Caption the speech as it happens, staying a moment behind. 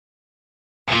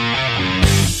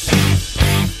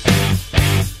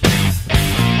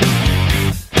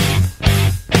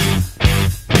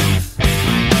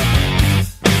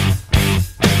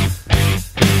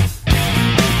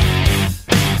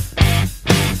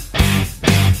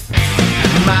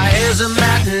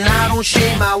don't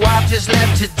shave, my wife just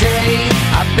left today.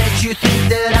 I bet you think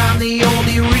that I'm the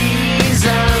only reason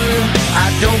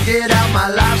I don't get out, my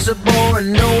life's a bore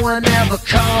and no one ever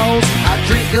calls. I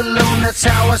drink alone, that's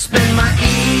how I spend my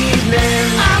evening.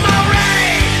 I'm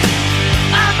alright,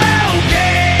 I'm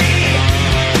okay,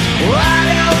 I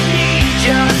don't need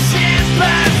your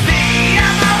sympathy.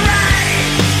 I'm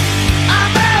alright,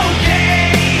 I'm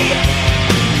okay,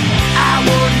 I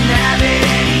wouldn't have it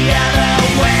any other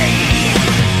way.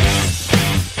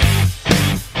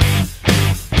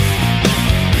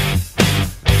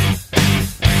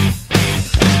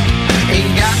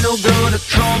 Ain't got no girl to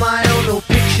call my own, no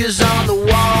pictures on the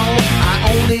wall. I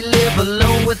only live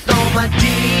alone with all my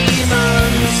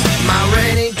demons. My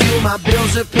rent ain't due, my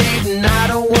bills are paid, and I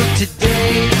don't work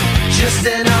today. Just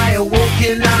then I awoke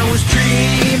and